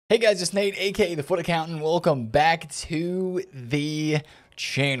Hey guys, it's Nate, aka TheFutAccountant. Welcome back to the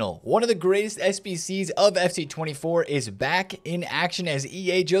channel. One of the greatest SBCs of FC24 is back in action as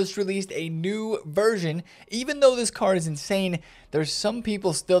EA just released a new version. Even though this card is insane, there's some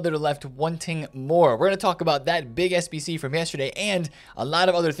people still that are left wanting more. We're going to talk about that big SBC from yesterday and a lot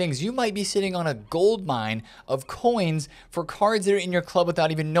of other things. You might be sitting on a gold mine of coins for cards that are in your club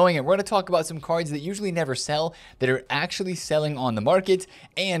without even knowing it. We're going to talk about some cards that usually never sell that are actually selling on the market,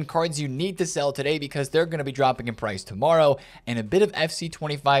 and cards you need to sell today because they're going to be dropping in price tomorrow, and a bit of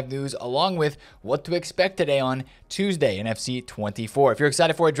FC25 news along with what to expect today on Tuesday in FC24. If you're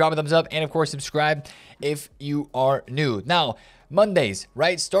excited for it, drop a thumbs up and of course subscribe if you are new. Now, Mondays,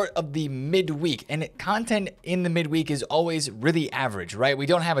 right? Start of the midweek, and content in the midweek is always really average, right? We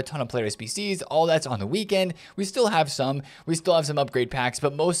don't have a ton of player SBCs. All that's on the weekend. We still have some. We still have some upgrade packs,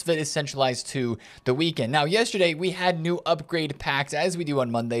 but most of it is centralized to the weekend. Now, yesterday we had new upgrade packs, as we do on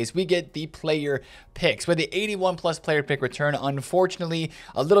Mondays. We get the player picks, where the 81 plus player pick return. Unfortunately,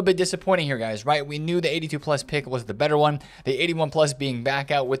 a little bit disappointing here, guys, right? We knew the 82 plus pick was the better one. The 81 plus being back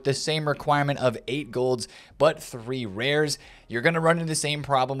out with the same requirement of 8 golds, but 3 rares. You're going to run into the same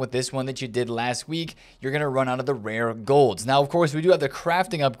problem with this one that you did last week. You're going to run out of the rare golds. Now, of course, we do have the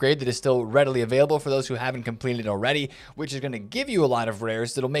crafting upgrade that is still readily available for those who haven't completed it already, which is going to give you a lot of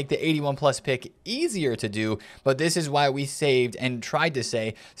rares that'll make the 81 plus pick easier to do. But this is why we saved and tried to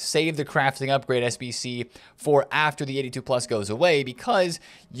save the crafting upgrade SBC for after the 82 plus goes away, because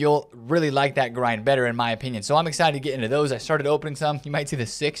you'll really like that grind better, in my opinion. So I'm excited to get into those. I started opening some. You might see the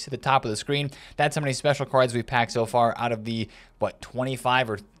 6 at the top of the screen. That's how many special cards we've packed so far out of the 25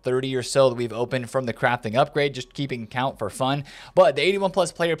 or 30 or so that we've opened from the crafting upgrade, just keeping count for fun. But the 81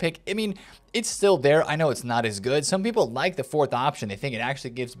 plus player pick, I mean, it's still there. I know it's not as good. Some people like the 4th option. They think it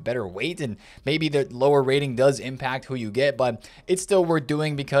actually gives better weight, and maybe the lower rating does impact who you get, but it's still worth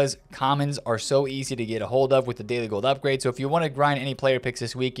doing because commons are so easy to get a hold of with the daily gold upgrade. So if you want to grind any player picks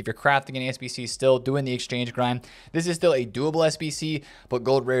this week, if you're crafting any SBC, still doing the exchange grind, this is still a doable SBC, but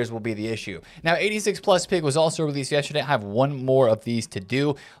gold rares will be the issue. Now, 86 plus pick was also released yesterday. I have one more of these to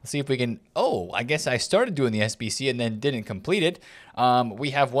do. Let's see if we can, I guess I started doing the SBC and then didn't complete it. We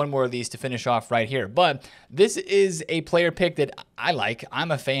have one more of these to finish off right here, but this is a player pick that I like.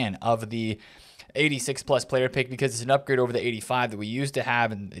 I'm a fan of the 86 plus player pick because it's an upgrade over the 85 that we used to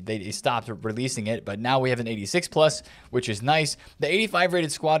have, and they stopped releasing it, but now we have an 86 plus, which is nice. The 85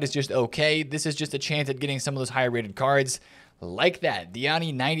 rated squad is just okay. This is just a chance at getting some of those higher rated cards like that.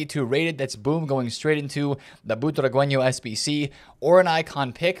 Diani 92 rated, that's boom, going straight into the Butragueño SBC, or an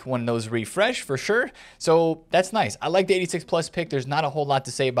icon pick when those refresh for sure. So that's nice. I like the 86 plus pick. There's not a whole lot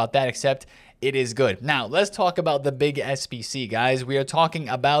to say about that except it is good. Now let's talk about the big SBC, guys. We are talking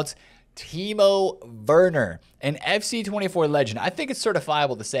about Timo Werner, an FC24 legend. I think it's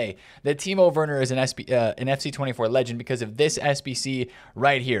certifiable to say that Timo Werner is an FC24 legend because of this SBC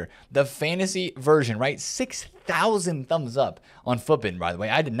right here. The fantasy version, right? 6,000 thumbs up on Footbin, by the way.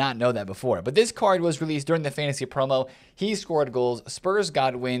 I did not know that before. But this card was released during the fantasy promo. He scored goals. Spurs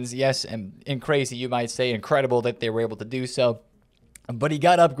got wins. Yes, and crazy, you might say. Incredible that they were able to do so. But he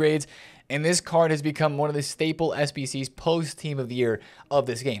got upgrades. And this card has become one of the staple SBCs post-Team of the Year of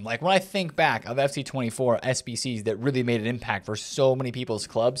this game. Like, when I think back of FC24 SBCs that really made an impact for so many people's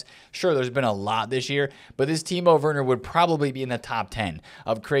clubs, sure, there's been a lot this year, but this Timo Werner would probably be in the top 10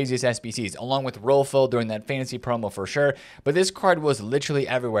 of craziest SBCs, along with Rolfo during that fantasy promo for sure. But this card was literally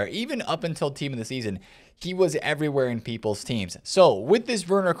everywhere. Even up until Team of the Season, he was everywhere in people's teams. So, with this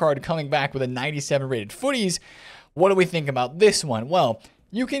Werner card coming back with a 97 rated footies, what do we think about this one? Well,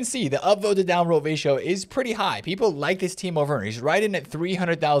 you can see the upvote to downvote ratio is pretty high. People like this Timo Werner. He's right in at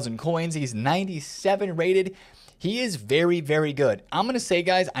 300,000 coins. He's 97 rated. He is very, very good. I'm going to say,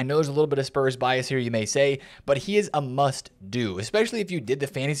 guys, I know there's a little bit of Spurs bias here, you may say, but he is a must-do. Especially if you did the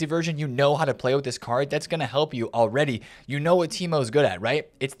fantasy version, you know how to play with this card. That's going to help you already. You know what Timo's good at, right?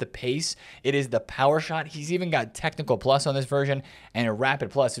 It's the pace. It is the power shot. He's even got technical plus on this version and a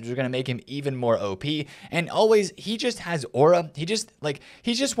rapid plus, which is going to make him even more OP. And always, he just has aura.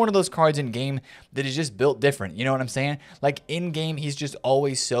 He's just one of those cards in game that is just built different. You know what I'm saying? Like, in game, he's just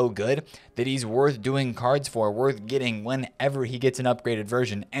always so good that he's worth doing cards for, worth getting whenever he gets an upgraded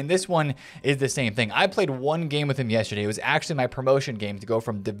version. And this one is the same thing. I played one game with him yesterday. It was actually my promotion game to go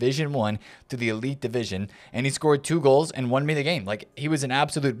from Division 1 to the Elite Division, and he scored 2 goals and won me the game. Like, he was an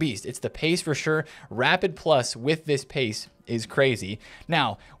absolute beast. It's the pace for sure. Rapid plus with this pace is crazy.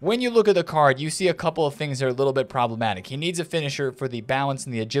 Now, when you look at the card, you see a couple of things that are a little bit problematic. He needs a finisher for the balance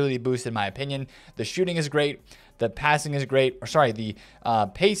and the agility boost, in my opinion. The shooting is great. The passing is great. Or sorry, the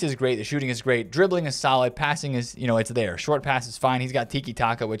pace is great. The shooting is great. Dribbling is solid. Passing is, it's there. Short pass is fine. He's got Tiki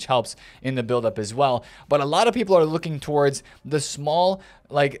Taka, which helps in the build-up as well. But a lot of people are looking towards the small,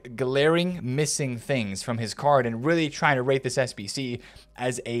 like, glaring missing things from his card and really trying to rate this SBC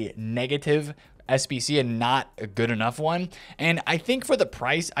as a negative SBC and not a good enough one. And I think for the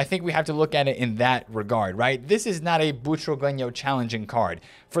price, I think we have to look at it in that regard, right? This is not a Butragueño challenging card.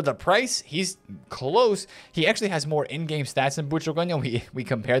 For the price, he's close. He actually has more in-game stats than Butragueño. We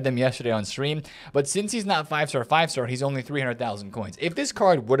compared them yesterday on stream. But since he's not 5-star, he's only 300,000 coins. If this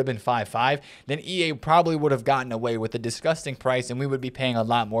card would have been 5-5, then EA probably would have gotten away with a disgusting price, and we would be paying a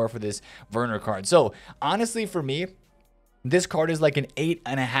lot more for this Werner card. So honestly, for me, this card is like an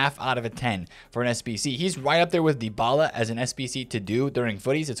 8.5 out of a 10 for an SBC. He's right up there with Dybala as an SBC to do during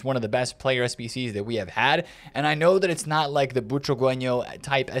footies. It's one of the best player SBCs that we have had. And I know that it's not like the Butragueño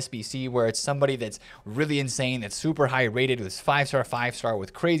type SBC where it's somebody that's really insane, that's super high rated, with 5-star,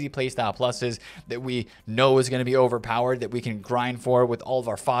 with crazy playstyle pluses that we know is going to be overpowered, that we can grind for with all of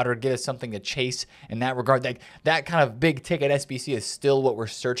our fodder, get us something to chase in that regard. That kind of big ticket SBC is still what we're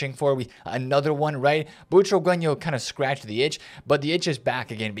searching for. Another one, right? Butragueño kind of scratched the itch, but the itch is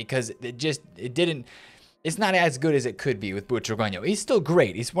back again because it's not as good as it could be with Butragueño. He's still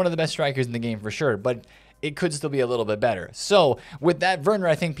great. He's one of the best strikers in the game for sure, but it could still be a little bit better. So with that Werner,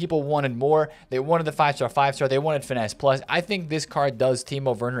 I think people wanted more. They wanted the 5-star. They wanted Finesse Plus. I think this card does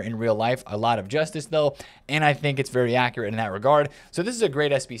Timo Werner in real life a lot of justice, though, and I think it's very accurate in that regard. So this is a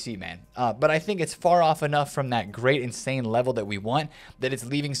great SBC, man. But I think it's far off enough from that great, insane level that we want that it's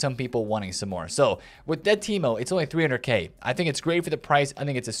leaving some people wanting some more. So with that Timo, it's only 300K. I think it's great for the price. I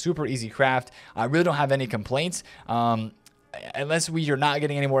think it's a super easy craft. I really don't have any complaints. Unless we are not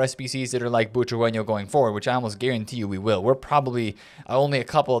getting any more SBCs that are like Butragueño going forward, which I almost guarantee you we will. We're probably only a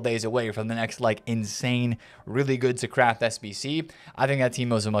couple of days away from the next like insane, really good to craft SBC. I think that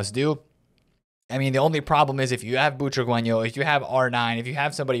Timo's a must do. I mean, the only problem is if you have Butragueño, if you have R9, if you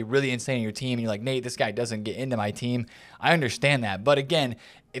have somebody really insane in your team and you're like, Nate, this guy doesn't get into my team, I understand that. But again,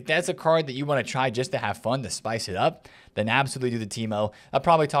 if that's a card that you want to try just to have fun, to spice it up, then absolutely do the Timo. I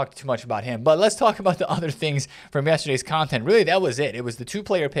probably talked too much about him, but let's talk about the other things from yesterday's content. Really, that was it. It was the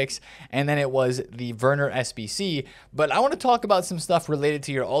 2-player picks, and then it was the Werner SBC. But I want to talk about some stuff related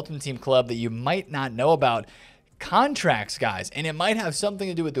to your Ultimate Team Club that you might not know about. Contracts, guys, and it might have something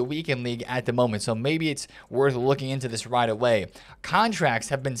to do with the weekend league at the moment, so maybe it's worth looking into this right away. Contracts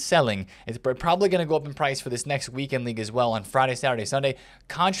have been selling. It's probably going to go up in price for this next weekend league as well on Friday, Saturday, Sunday.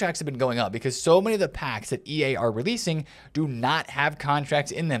 Contracts have been going up because so many of the packs that EA are releasing do not have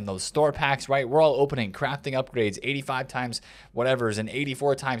contracts in them. Those store packs, right? We're all opening crafting upgrades, 85 times whatevers and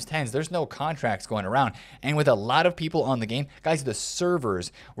 84 times 10s. There's no contracts going around. And with a lot of people on the game, guys, the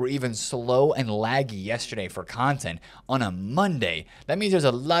servers were even slow and laggy yesterday for content on a Monday. That means there's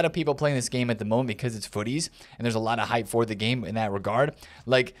a lot of people playing this game at the moment because it's footies, and there's a lot of hype for the game in that regard.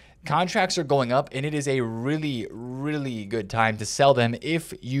 Like, contracts are going up, and it is a really, really good time to sell them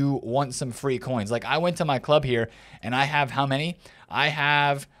if you want some free coins. Like, I went to my club here, and I have how many? I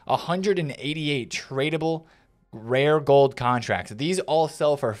have 188 tradable rare gold contracts. These all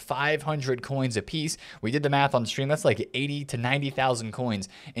sell for 500 coins a piece. We did the math on stream. That's like 80 to 90,000 coins,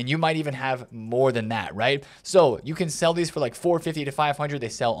 and you might even have more than that, right? So you can sell these for like 450 to 500. They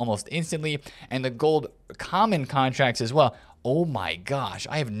sell almost instantly, and the gold common contracts as well. Oh my gosh,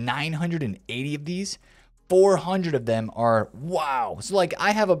 I have 980 of these. 400 of them are, wow. So like,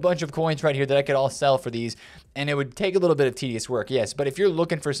 I have a bunch of coins right here that I could all sell for these, and it would take a little bit of tedious work, yes. But if you're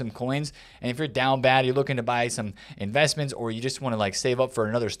looking for some coins, and if you're down bad, you're looking to buy some investments, or you just want to like save up for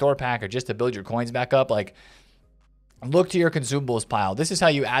another store pack, or just to build your coins back up, like, look to your consumables pile. This is how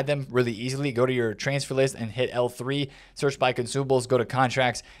you add them really easily. Go to your transfer list and hit L3, search by consumables, go to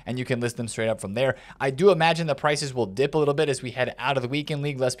contracts, and you can list them straight up from there. I do imagine the prices will dip a little bit as we head out of the weekend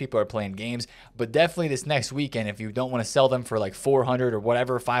league. Less people are playing games, but definitely this next weekend, if you don't want to sell them for like 400 or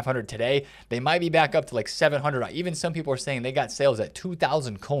whatever, 500 today, they might be back up to like 700. Even some people are saying they got sales at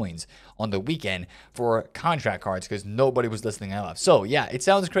 2,000 coins on the weekend for contract cards because nobody was listing them up. So yeah, it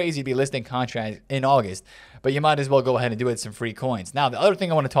sounds crazy to be listing contracts in August, but you might as well go ahead and do it with some free coins. Now, the other thing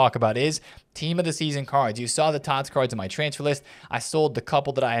I want to talk about is team of the season cards. You saw the TOTS cards in my transfer list. I sold the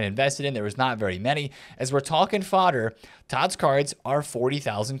couple that I had invested in. There was not very many. As we're talking fodder, TOTS cards are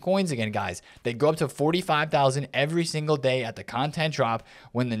 40,000 coins again, guys. They go up to 45,000 every single day at the content drop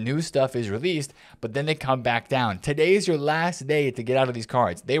when the new stuff is released, but then they come back down. Today is your last day to get out of these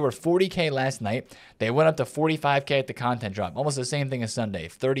cards. They were 40K last night. They went up to 45K at the content drop. Almost the same thing as Sunday.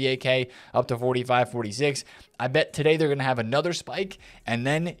 38K up to 45, 46. I bet today they're going to have another spike, and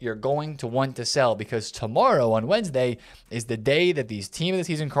then you're going to want want to sell, because tomorrow on Wednesday is the day that these Team of the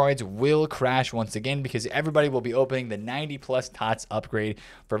Season cards will crash once again, because everybody will be opening the 90 plus TOTS upgrade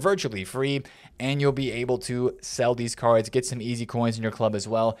for virtually free, and you'll be able to sell these cards, get some easy coins in your club as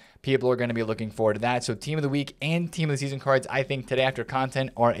well. People are going to be looking forward to that. So Team of the Week and Team of the Season cards, I think today after content,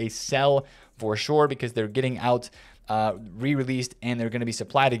 are a sell for sure, because they're getting out re-released and they're going to be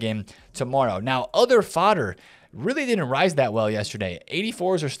supplied again tomorrow. Now, other fodder really didn't rise that well yesterday.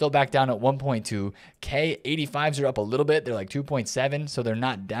 84s are still back down at 1.2K. 85s are up a little bit. They're like 2.7, so they're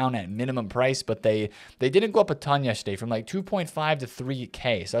not down at minimum price, but they didn't go up a ton yesterday, from like 2.5 to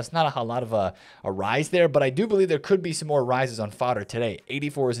 3K. So that's not a lot of a rise there, but I do believe there could be some more rises on fodder today.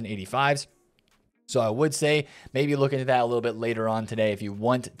 84s and 85s. So I would say maybe look into that a little bit later on today. If you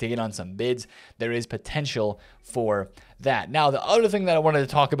want to get on some bids, there is potential for that. Now, the other thing that I wanted to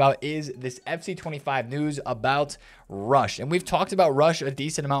talk about is this FC25 news about Rush. And we've talked about Rush a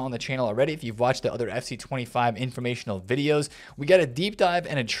decent amount on the channel already. If you've watched the other FC25 informational videos, we got a deep dive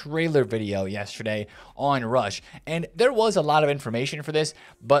and a trailer video yesterday on Rush. And there was a lot of information for this,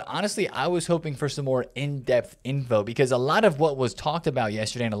 but honestly, I was hoping for some more in-depth info, because a lot of what was talked about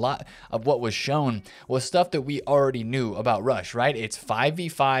yesterday and a lot of what was shown was stuff that we already knew about Rush, right? It's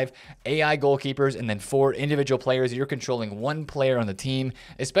 5v5 AI goalkeepers and then 4 individual players. You're controlling one player on the team,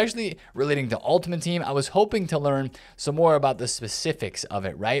 especially relating to Ultimate Team. I was hoping to learn some more about the specifics of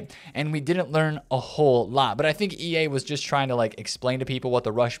it, right? And we didn't learn a whole lot, but I think EA was just trying to like explain to people what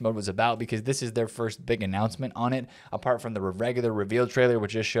the Rush mode was about, because this is their first big announcement on it, apart from the regular reveal trailer,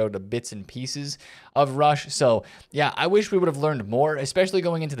 which just showed the bits and pieces of Rush. So yeah, I wish we would have learned more, especially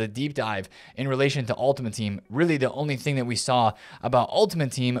going into the deep dive in relation to Ultimate Team. Really, the only thing that we saw about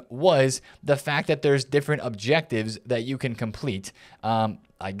Ultimate Team was the fact that there's different objectives that you can complete.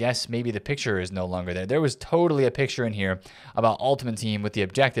 I guess maybe the picture is no longer there. There was totally a picture in here about Ultimate Team with the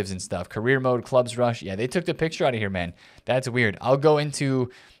objectives and stuff. Career mode, clubs rush. Yeah, they took the picture out of here, man. That's weird. I'll go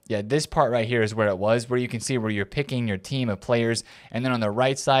into... Yeah, this part right here is where it was, where you can see where you're picking your team of players. And then on the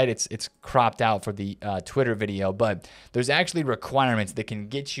right side, it's cropped out for the Twitter video. But there's actually requirements that can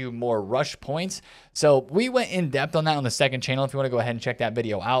get you more rush points. So we went in depth on that on the second channel. If you want to go ahead and check that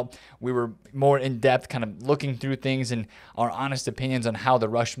video out, we were more in depth, kind of looking through things and our honest opinions on how the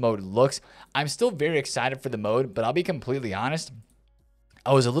rush mode looks. I'm still very excited for the mode, but I'll be completely honest.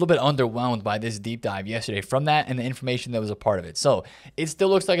 I was a little bit underwhelmed by this deep dive yesterday from that and the information that was a part of it. So it still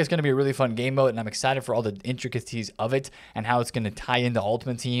looks like it's going to be a really fun game mode, and I'm excited for all the intricacies of it and how it's going to tie into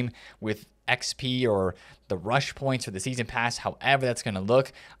Ultimate Team with XP or the rush points for the season pass, however that's going to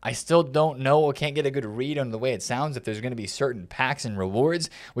look. I still don't know or can't get a good read on the way it sounds if there's going to be certain packs and rewards,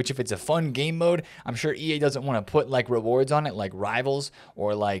 which if it's a fun game mode, I'm sure EA doesn't want to put like rewards on it like rivals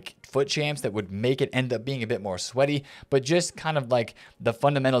or like foot champs that would make it end up being a bit more sweaty, but just kind of like the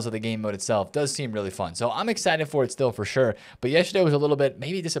fundamentals of the game mode itself does seem really fun. So I'm excited for it still for sure, but yesterday was a little bit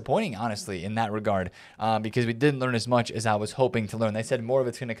maybe disappointing, honestly, in that regard, because we didn't learn as much as I was hoping to learn. They said more of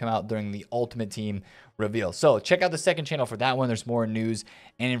it's going to come out during the Ultimate Team reveal. So check out the second channel for that one. There's more news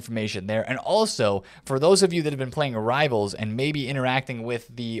and information there. And also, for those of you that have been playing Rivals and maybe interacting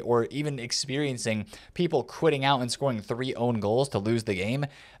with or even experiencing people quitting out and scoring 3 own goals to lose the game,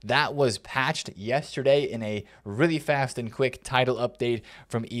 that was patched yesterday in a really fast and quick title update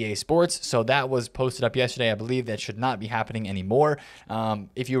from EA Sports. So that was posted up yesterday. I believe that should not be happening anymore.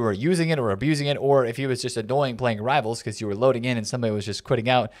 If you were using it or abusing it, or if it was just annoying playing Rivals because you were loading in and somebody was just quitting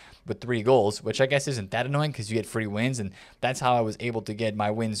out with 3 goals, which I guess isn't that annoying because you get free wins, and that's how I was able to get my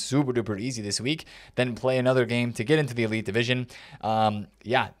wins super duper easy this week, then play another game to get into the Elite Division.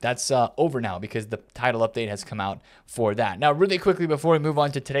 Yeah, that's over now because the title update has come out for that. Now, really quickly before we move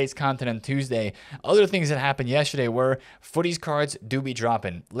on to today's content on Tuesday, other things that happened yesterday were Footies cards do be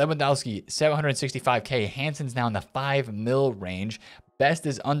dropping. Lewandowski, 765K. Hansen's now in the 5 mil range. Best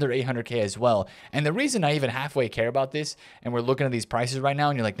is under 800K as well. And the reason I even halfway care about this, and we're looking at these prices right now,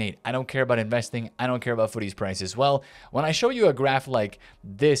 and you're like, Nate, I don't care about investing. I don't care about Footies prices. Well, when I show you a graph like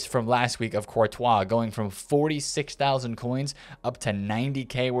this from last week of Courtois going from 46,000 coins up to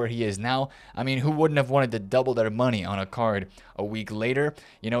 90K where he is now, I mean, who wouldn't have wanted to double their money on a card a week later?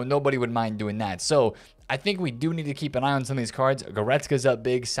 You know, nobody would mind doing that. So I think we do need to keep an eye on some of these cards. Goretzka's up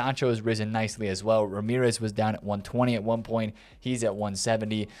big. Sancho has risen nicely as well. Ramirez was down at 120 at one point. He's at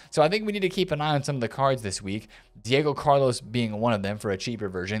 170. So I think we need to keep an eye on some of the cards this week. Diego Carlos being one of them for a cheaper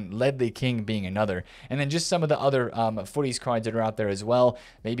version. Ledley King being another. And then just some of the other Footies cards that are out there as well.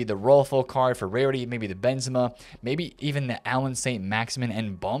 Maybe the Rolfo card for rarity. Maybe the Benzema. Maybe even the Alan St. Maximin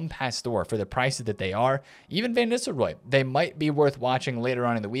and Bum Pastor for the prices that they are. Even Van Nistelrooy. They might be be worth watching later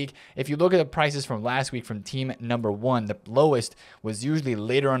on in the week. If you look at the prices from last week from team number 1, the lowest was usually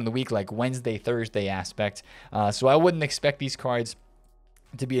later on in the week, like Wednesday, Thursday aspect. So I wouldn't expect these cards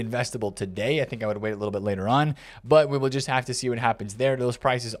to be investable today. I think I would wait a little bit later on, but we will just have to see what happens there. Those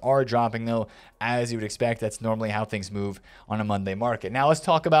prices are dropping though, as you would expect. That's normally how things move on a Monday market. Now let's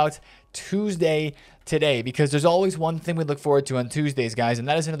talk about Tuesday today, because there's always one thing we look forward to on Tuesdays, guys, and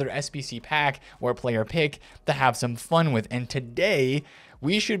that is another SBC pack or player pick to have some fun with. And today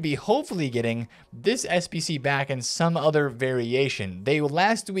we should be hopefully getting this SBC back and some other variation. They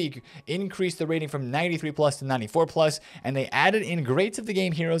last week increased the rating from 93 plus to 94 plus, and they added in Greats of the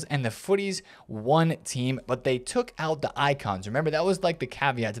Game heroes and the Footies 1 team, but they took out the icons. Remember, that was like the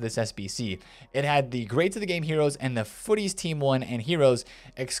caveat to this SBC. It had the Greats of the Game heroes and the Footies team 1 and heroes,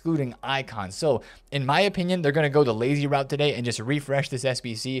 excluding icons. So in my opinion, they're going to go the lazy route today and just refresh this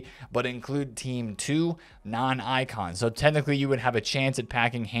SBC, but include team 2 non-icons. So technically you would have a chance at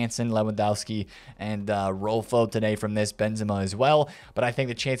packing Hansen, Lewandowski, and Rolfo today from this, Benzema as well, but I think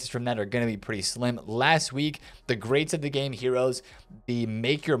the chances from that are going to be pretty slim. Last week, the Greats of the Game heroes, the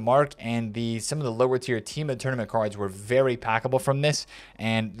Make Your Mark, and some of the lower tier team of the tournament cards were very packable from this,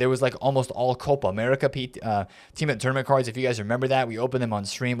 and there was like almost all Copa America team of the tournament cards. If you guys remember that, we opened them on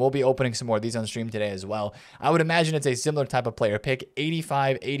stream. We'll be opening some more of these on stream today as well. I would imagine it's a similar type of player pick,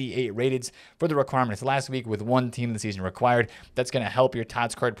 85, 88 rated for the requirements last week with 1 team of the season required. That's going to help your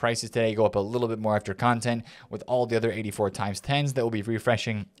TOTS card prices today go up a little bit more after content with all the other 84 times 10s that will be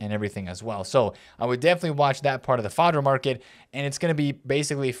refreshing and everything as well. So I would definitely watch that part of the fodder market, and it's going to be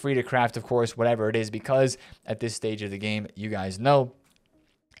basically free to craft, of course, whatever it is, because at this stage of the game, you guys know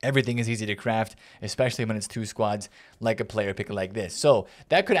everything is easy to craft, especially when it's 2 squads like a player pick like this. So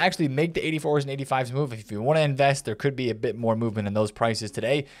that could actually make the 84s and 85s move. If you want to invest, there could be a bit more movement in those prices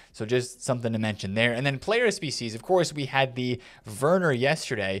today. So just something to mention there. And then player SBCs, of course, we had the Werner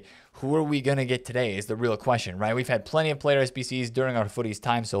yesterday. Who are we going to get today is the real question, right? We've had plenty of player SBCs during our Footies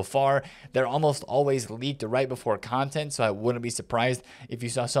time so far. They're almost always leaked right before content, so I wouldn't be surprised if you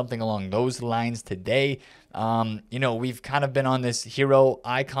saw something along those lines today. You know, we've kind of been on this hero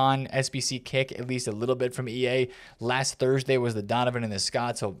icon SBC kick, at least a little bit from EA. Last Thursday was the Donovan and the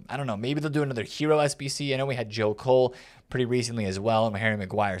Scott, so I don't know. Maybe they'll do another hero SBC. I know we had Joe Cole pretty recently as well, and Harry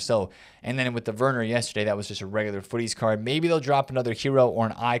Maguire. So, and then with the Werner yesterday, that was just a regular Footies card. Maybe they'll drop another hero or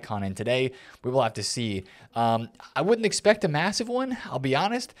an icon in today. We will have to see. I wouldn't expect a massive one, I'll be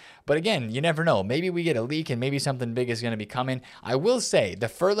honest. But again, you never know. Maybe we get a leak and maybe something big is going to be coming. I will say the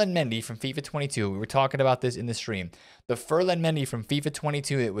Ferland Mendy from FIFA 22, we were talking about this in the stream. The Ferland Mendy from FIFA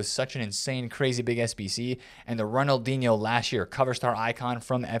 22, it was such an insane, crazy big SBC. And the Ronaldinho last year cover star icon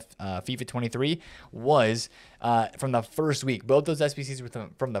from FIFA 23 was from the first week. Both those SBCs were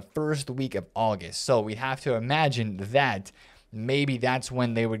from the first week of August. So we have to imagine that maybe that's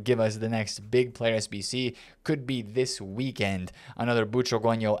when they would give us the next big player SBC. Could be this weekend. Another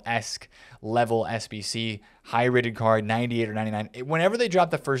Butragueño-esque level SBC. High rated card, 98 or 99. Whenever they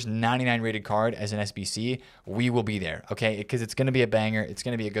drop the first 99 rated card as an SBC, we will be there, okay? Because it's going to be a banger. It's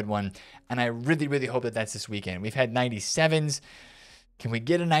going to be a good one. And I really, really hope that that's this weekend. We've had 97s. Can we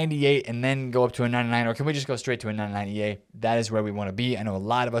get a 98 and then go up to a 99, or can we just go straight to a 99 EA? That is where we want to be. I know a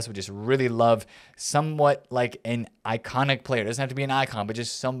lot of us would just really love somewhat like an iconic player. It doesn't have to be an icon, but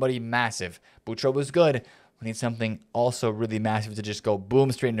just somebody massive. Butro was good. We need something also really massive to just go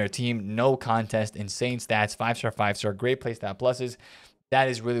boom straight into our team. No contest, insane stats, 5-star, 5-star, great play stat pluses. That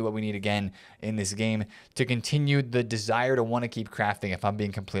is really what we need again in this game to continue the desire to want to keep crafting, if I'm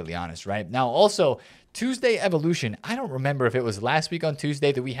being completely honest, right? Now, also, Tuesday Evolution. I don't remember if it was last week on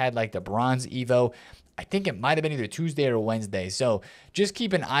Tuesday that we had like the Bronze Evo. I think it might have been either Tuesday or Wednesday. So just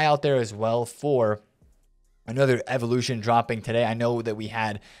keep an eye out there as well for another evolution dropping today. I know that we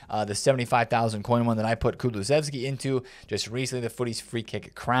had the 75,000 coin one that I put Kulusevski into just recently, the Footies free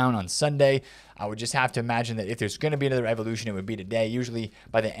kick crown on Sunday. I would just have to imagine that if there's going to be another evolution, it would be today. Usually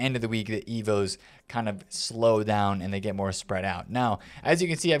by the end of the week, the Evos kind of slow down and they get more spread out. Now, as you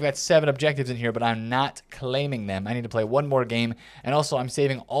can see, I've got 7 objectives in here, but I'm not claiming them. I need to play one more game. And also, I'm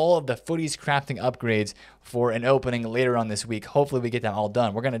saving all of the Footies crafting upgrades for an opening later on this week. Hopefully, we get that all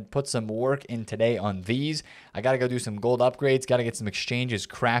done. We're going to put some work in today on these. I got to go do some gold upgrades. Got to get some exchanges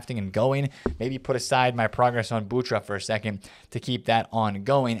crafting and going. Maybe put aside my progress on Butra for a second to keep that on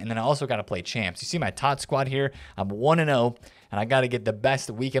going. And then I also got to play champs. You see my TOT squad here? I'm 1-0. and I got to get the best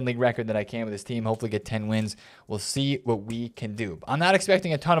weekend league record that I can with this team. Hopefully get 10 wins. We'll see what we can do. I'm not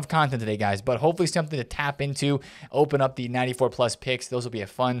expecting a ton of content today, guys, but hopefully something to tap into, open up the 94 plus picks. Those will be a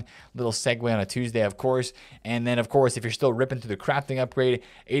fun little segue on a Tuesday, of course. And then, of course, if you're still ripping through the crafting upgrade,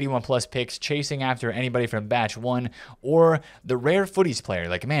 81 plus picks, chasing after anybody from batch 1 or the rare footies player.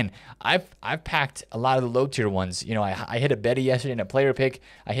 Like, man, I've packed a lot of the low tier ones. You know, I hit a Betty yesterday in a player pick.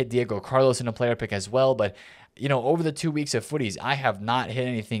 I hit Diego Carlos in a player pick as well, but you know, over the 2 weeks of footies, I have not hit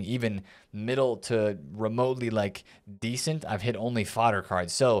anything even middle to remotely like decent. I've hit only fodder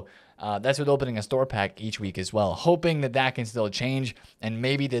cards. So that's with opening a store pack each week as well. Hoping that that can still change, and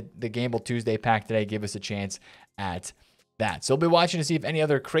maybe the Gamble Tuesday pack today give us a chance at that. So we'll be watching to see if any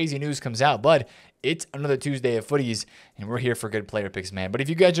other crazy news comes out, but it's another Tuesday of footies, and we're here for good player picks, man. But if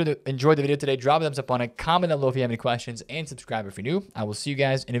you guys enjoyed the video today, drop a thumbs up on it, comment down below if you have any questions, and subscribe if you're new. I will see you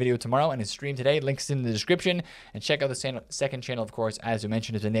guys in a video tomorrow and a stream today. Links in the description, and check out the second channel, of course, as we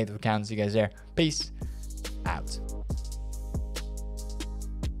mentioned, is the TheFutAccountant. See you guys there. Peace out.